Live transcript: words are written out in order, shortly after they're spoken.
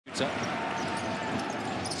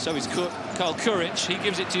Costa. So is Karl Kuric. He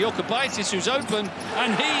gives it to Jokubaitis, who's open,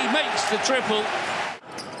 and he makes the triple.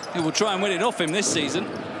 He will try and win it off him this season.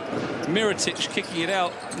 Mirotic kicking it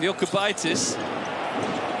out. Jokubaitis.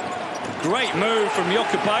 Great move from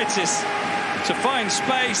Jokubaitis to find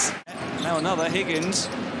space. Now another Higgins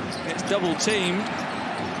gets double-teamed.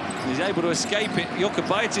 He's able to escape it.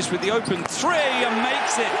 Jokubaitis with the open three and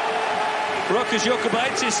makes it. Rokas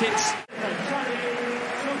Jokubaitis hits.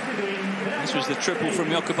 This was the triple from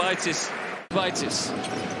Jokubaitis.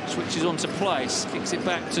 Jokubaitis switches on to Pleiss, kicks it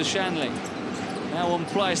back to Shanley. Now on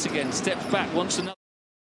Pleiss again, steps back, wants another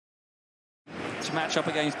to match up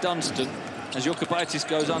against Dunstan as Jokubaitis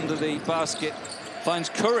goes under the basket, finds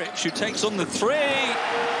Kuric, who takes on the three,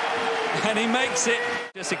 and he makes it.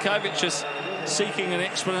 Jasikovic seeking an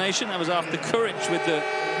explanation. That was after Kuric with the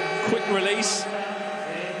quick release.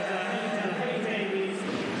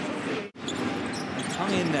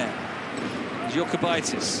 Hung in there.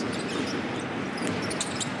 Jokubaitis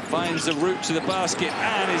finds the route to the basket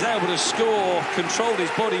and is able to score. Controlled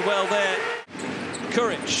his body well there.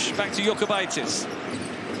 Kuric back to Jokubaitis.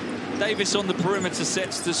 Davis on the perimeter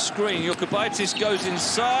sets the screen. Jokubaitis goes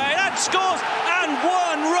inside and scores, and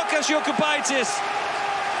one. Rokas Jokubaitis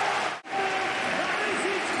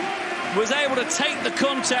was able to take the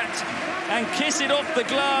contact and kiss it off the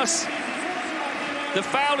glass. The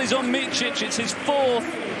foul is on Micic. It's his fourth,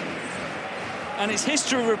 and it's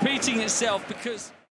history repeating itself because